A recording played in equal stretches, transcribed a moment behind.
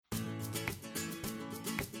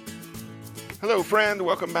Hello, friend.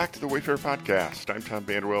 Welcome back to the Wayfarer Podcast. I'm Tom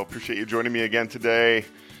Vanderwell. Appreciate you joining me again today.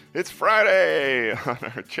 It's Friday on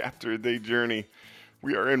our chapter a day journey.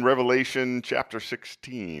 We are in Revelation chapter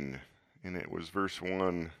 16, and it was verse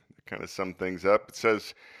 1 that kind of summed things up. It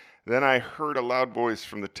says, "Then I heard a loud voice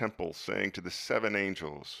from the temple saying to the seven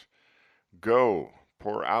angels, 'Go,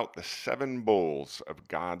 pour out the seven bowls of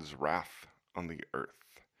God's wrath on the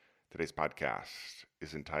earth.'" Today's podcast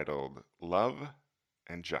is entitled Love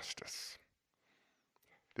and Justice.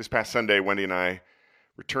 This past Sunday, Wendy and I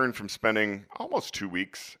returned from spending almost 2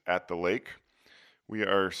 weeks at the lake. We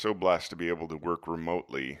are so blessed to be able to work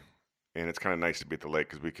remotely, and it's kind of nice to be at the lake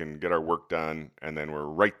because we can get our work done, and then we're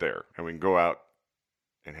right there, and we can go out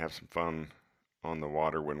and have some fun on the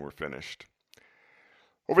water when we're finished.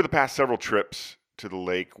 Over the past several trips to the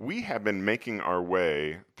lake, we have been making our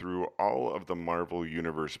way through all of the Marvel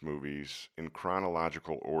Universe movies in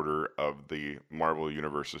chronological order of the Marvel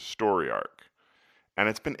Universe's story arc. And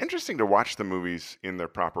it's been interesting to watch the movies in their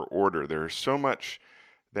proper order. There's so much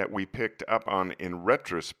that we picked up on in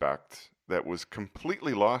retrospect that was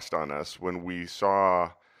completely lost on us when we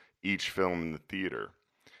saw each film in the theater.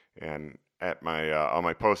 And at my on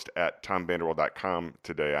my post at tomvanderwell.com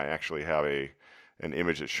today, I actually have an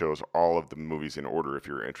image that shows all of the movies in order if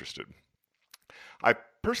you're interested. I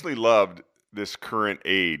personally loved this current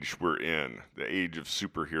age we're in, the age of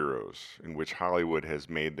superheroes, in which Hollywood has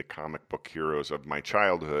made the comic book heroes of my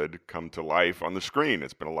childhood come to life on the screen.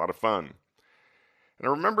 It's been a lot of fun. And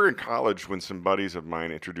I remember in college when some buddies of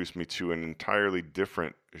mine introduced me to an entirely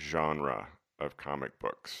different genre of comic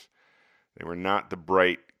books. They were not the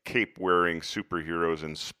bright cape-wearing superheroes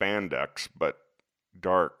in spandex, but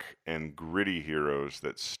dark and gritty heroes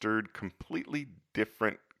that stirred completely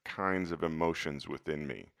different kinds of emotions within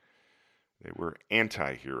me. They were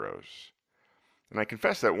anti-heroes. And I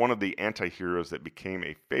confess that one of the anti-heroes that became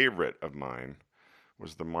a favorite of mine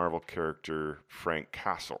was the Marvel character Frank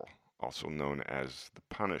Castle, also known as the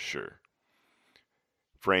Punisher.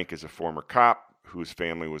 Frank is a former cop whose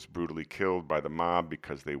family was brutally killed by the mob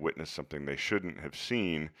because they witnessed something they shouldn't have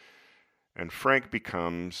seen. And Frank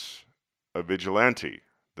becomes a vigilante,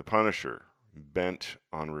 the Punisher, bent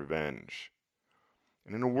on revenge.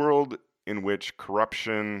 And in a world in which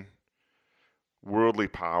corruption, worldly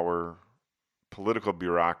power, political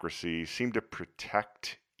bureaucracy seem to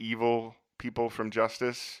protect evil people from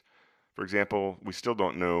justice. For example, we still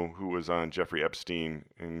don't know who was on Jeffrey Epstein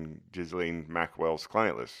and Ghislaine Maxwell's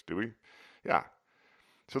client list, do we? Yeah.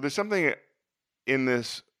 So there's something in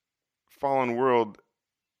this fallen world,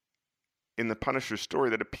 in the Punisher's story,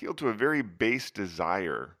 that appealed to a very base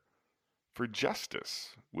desire for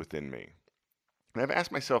justice within me. And I've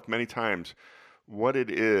asked myself many times what it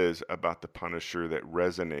is about the Punisher that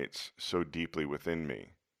resonates so deeply within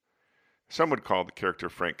me. Some would call the character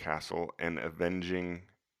Frank Castle an avenging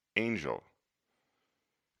angel.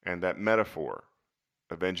 And that metaphor,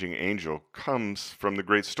 avenging angel, comes from the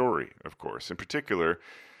great story, of course. In particular,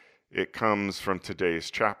 it comes from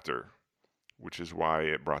today's chapter, which is why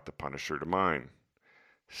it brought the Punisher to mind.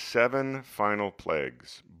 7 final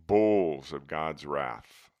plagues, bowls of God's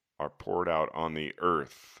wrath, are poured out on the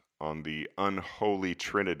earth, on the unholy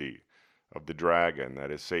trinity of the dragon,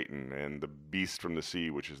 that is Satan, and the beast from the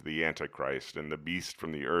sea, which is the Antichrist, and the beast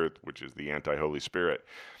from the earth, which is the anti-Holy Spirit.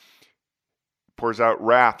 Pours out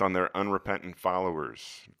wrath on their unrepentant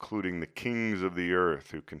followers, including the kings of the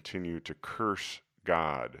earth who continue to curse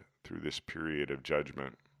God through this period of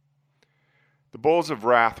judgment. The bowls of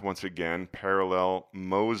wrath, once again, parallel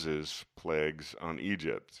Moses' plagues on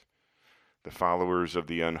Egypt. The followers of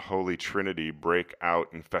the unholy trinity break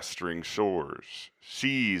out in festering sores.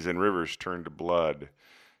 Seas and rivers turn to blood.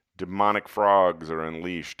 Demonic frogs are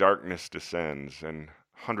unleashed. Darkness descends, and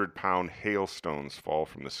 100-pound hailstones fall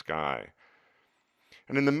from the sky.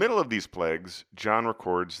 And in the middle of these plagues, John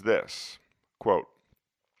records this, quote,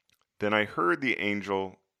 "Then I heard the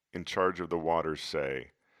angel in charge of the waters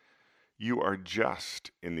say, 'You are just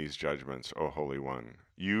in these judgments, O Holy One,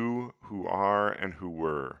 you who are and who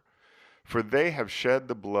were. For they have shed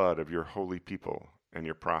the blood of your holy people and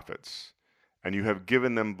your prophets, and you have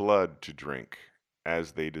given them blood to drink,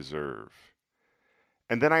 as they deserve.'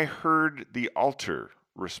 And then I heard the altar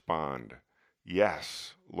respond,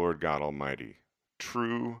 'Yes, Lord God Almighty,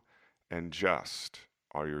 true and just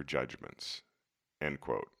are your judgments.'" End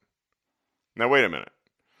quote. Now wait a minute.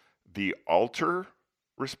 The altar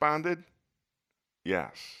responded?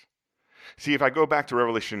 Yes. See, if I go back to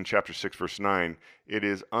Revelation chapter 6, verse 9, it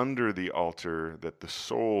is under the altar that the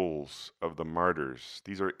souls of the martyrs,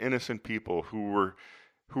 these are innocent people who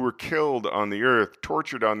were killed on the earth,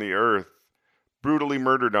 tortured on the earth, brutally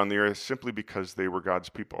murdered on the earth simply because they were God's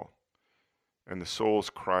people. and the souls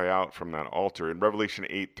cry out from that altar. In Revelation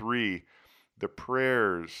 8:3, the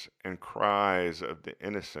prayers and cries of the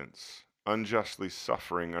innocents, unjustly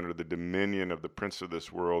suffering under the dominion of the prince of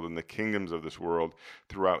this world and the kingdoms of this world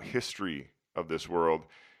throughout history of this world,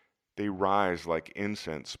 they rise like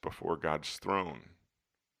incense before God's throne.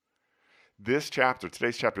 This chapter,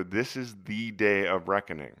 today's chapter, this is the day of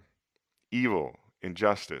reckoning. Evil,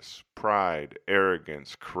 injustice, pride,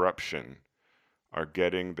 arrogance, corruption are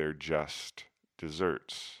getting their just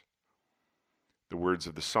deserts. The words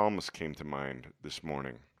of the psalmist came to mind this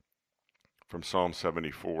morning. From Psalm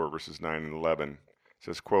 74, verses 9 and 11, it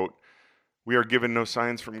says, quote, "We are given no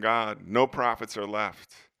signs from God, no prophets are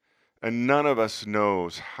left, and none of us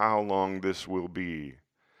knows how long this will be.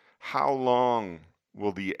 How long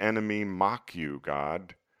will the enemy mock you,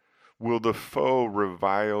 God? Will the foe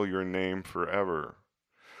revile your name forever?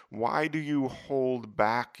 Why do you hold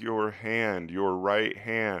back your hand, your right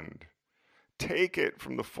hand? Take it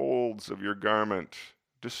from the folds of your garment.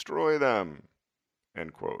 Destroy them."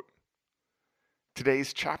 End quote.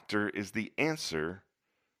 Today's chapter is the answer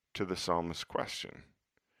to the psalmist's question.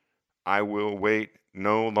 I will wait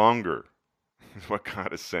no longer, is what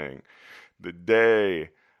God is saying. The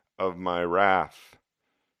day of my wrath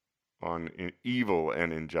on evil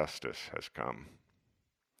and injustice has come.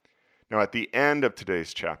 Now, at the end of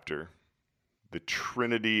today's chapter, the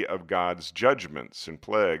trinity of God's judgments and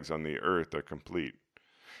plagues on the earth are complete.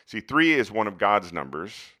 See, 3 is one of God's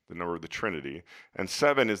numbers, the number of the Trinity, and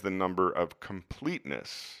 7 is the number of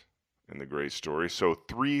completeness in the great story. So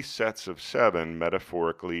 3 sets of 7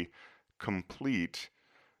 metaphorically complete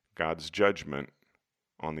God's judgment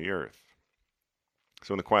on the earth.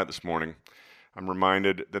 So in the quiet this morning, I'm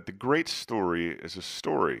reminded that the great story is a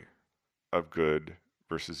story of good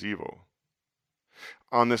versus evil.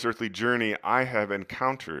 On this earthly journey, I have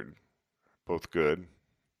encountered both good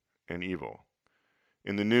and evil.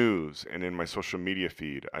 In the news and in my social media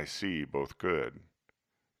feed, I see both good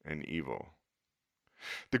and evil.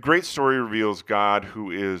 The great story reveals God who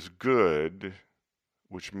is good,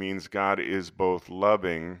 which means God is both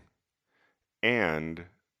loving and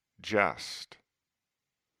just.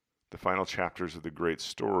 The final chapters of the great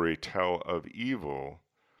story tell of evil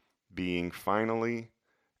being finally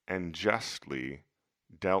and justly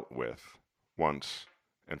dealt with once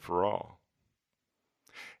and for all.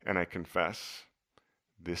 And I confess,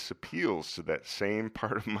 this appeals to that same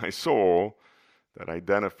part of my soul that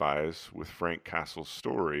identifies with Frank Castle's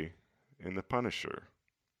story in The Punisher.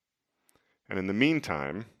 And in the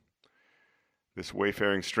meantime, this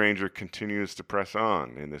wayfaring stranger continues to press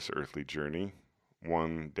on in this earthly journey,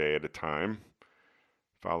 one day at a time,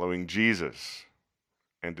 following Jesus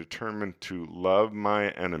and determined to love my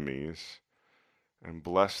enemies and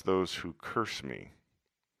bless those who curse me,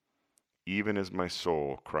 even as my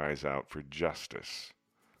soul cries out for justice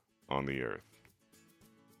on the earth.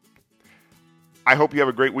 I hope you have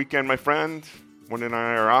a great weekend, my friend. Wendy and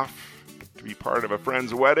I are off to be part of a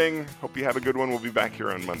friend's wedding. Hope you have a good one. We'll be back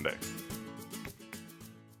here on Monday.